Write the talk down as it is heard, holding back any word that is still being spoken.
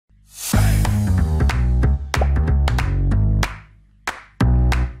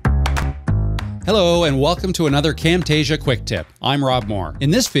Hello and welcome to another Camtasia Quick Tip. I'm Rob Moore.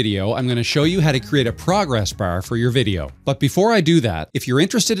 In this video, I'm going to show you how to create a progress bar for your video. But before I do that, if you're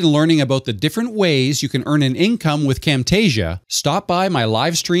interested in learning about the different ways you can earn an income with Camtasia, stop by my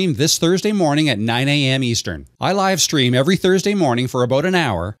live stream this Thursday morning at 9 a.m. Eastern. I live stream every Thursday morning for about an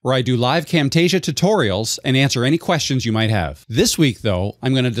hour where I do live Camtasia tutorials and answer any questions you might have. This week though,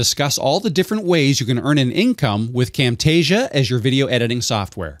 I'm going to discuss all the different ways you can earn an income with Camtasia as your video editing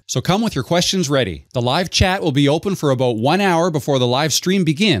software. So come with your questions ready. The live chat will be open for about 1 hour before the live stream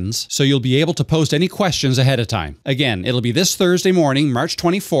begins, so you'll be able to post any questions ahead of time. Again, it'll be this Thursday morning, March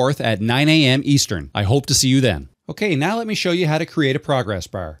 24th at 9 a.m. Eastern. I hope to see you then. Okay, now let me show you how to create a progress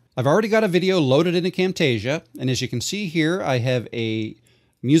bar. I've already got a video loaded into Camtasia, and as you can see here, I have a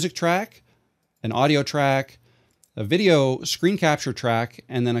music track, an audio track, a video screen capture track,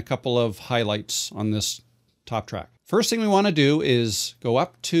 and then a couple of highlights on this top track. First thing we want to do is go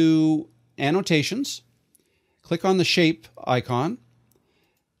up to Annotations, click on the shape icon,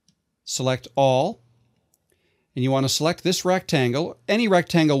 select all, and you want to select this rectangle. Any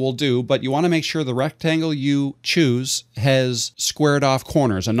rectangle will do, but you want to make sure the rectangle you choose has squared off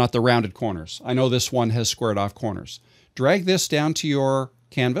corners and not the rounded corners. I know this one has squared off corners. Drag this down to your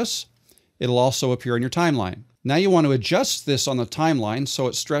canvas. It'll also appear in your timeline. Now you want to adjust this on the timeline so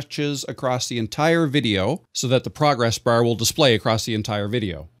it stretches across the entire video so that the progress bar will display across the entire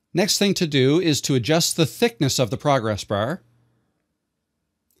video. Next thing to do is to adjust the thickness of the progress bar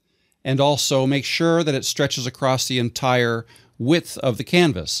and also make sure that it stretches across the entire width of the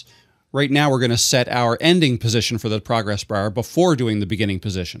canvas. Right now we're going to set our ending position for the progress bar before doing the beginning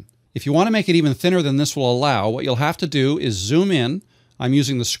position. If you want to make it even thinner than this will allow, what you'll have to do is zoom in. I'm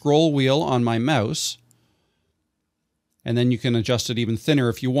using the scroll wheel on my mouse, and then you can adjust it even thinner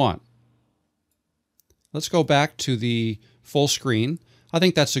if you want. Let's go back to the full screen. I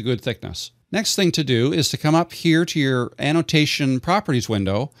think that's a good thickness. Next thing to do is to come up here to your annotation properties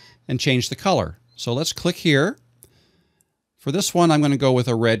window and change the color. So let's click here. For this one, I'm going to go with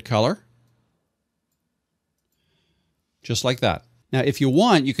a red color. Just like that. Now, if you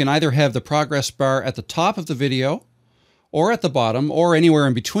want, you can either have the progress bar at the top of the video or at the bottom or anywhere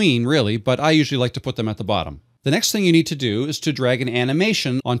in between, really, but I usually like to put them at the bottom. The next thing you need to do is to drag an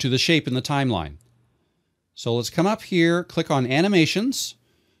animation onto the shape in the timeline. So let's come up here, click on Animations,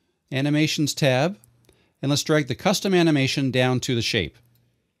 Animations tab, and let's drag the custom animation down to the shape.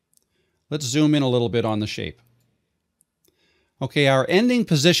 Let's zoom in a little bit on the shape. Okay, our ending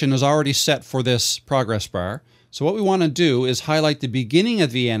position is already set for this progress bar. So what we want to do is highlight the beginning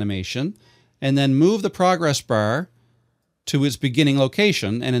of the animation and then move the progress bar to its beginning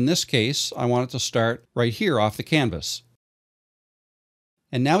location. And in this case, I want it to start right here off the canvas.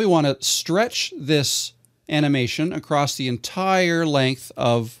 And now we want to stretch this animation across the entire length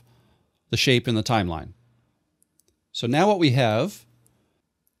of the shape in the timeline. So now what we have,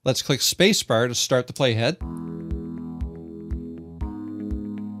 let's click spacebar to start the playhead.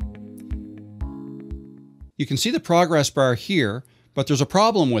 You can see the progress bar here, but there's a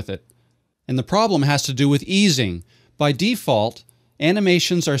problem with it. And the problem has to do with easing. By default,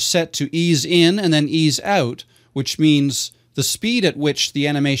 animations are set to ease in and then ease out, which means the speed at which the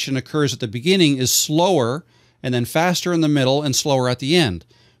animation occurs at the beginning is slower and then faster in the middle and slower at the end.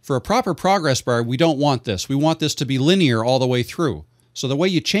 For a proper progress bar, we don't want this. We want this to be linear all the way through. So the way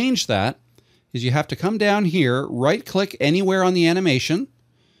you change that is you have to come down here, right-click anywhere on the animation,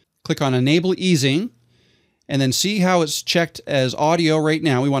 click on Enable Easing, and then see how it's checked as audio right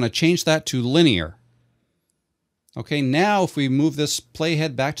now. We want to change that to linear. Okay, now if we move this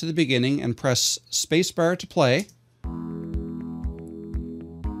playhead back to the beginning and press spacebar to play,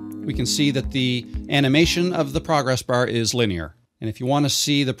 we can see that the animation of the progress bar is linear. And if you want to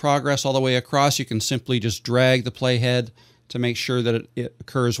see the progress all the way across, you can simply just drag the playhead to make sure that it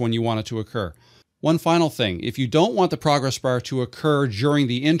occurs when you want it to occur. One final thing, if you don't want the progress bar to occur during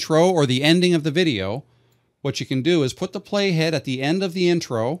the intro or the ending of the video, what you can do is put the playhead at the end of the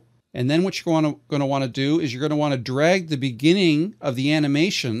intro, and then what you're going to want to do is you're going to want to drag the beginning of the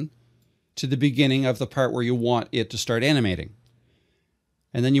animation to the beginning of the part where you want it to start animating.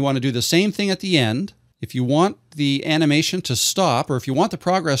 And then you want to do the same thing at the end. If you want the animation to stop, or if you want the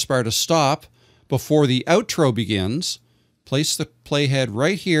progress bar to stop before the outro begins, place the playhead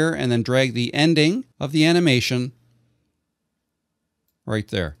right here and then drag the ending of the animation right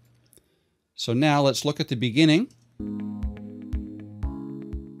there. So now let's look at the beginning.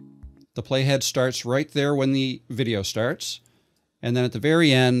 The playhead starts right there when the video starts. And then at the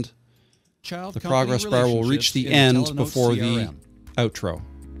very end, the progress bar will reach the end before the outro.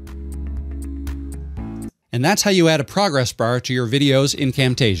 And that's how you add a progress bar to your videos in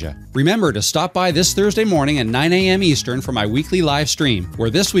Camtasia. Remember to stop by this Thursday morning at 9 a.m. Eastern for my weekly live stream, where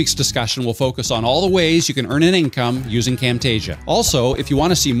this week's discussion will focus on all the ways you can earn an income using Camtasia. Also, if you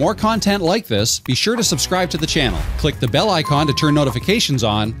want to see more content like this, be sure to subscribe to the channel. Click the bell icon to turn notifications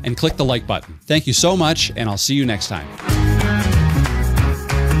on and click the like button. Thank you so much, and I'll see you next time.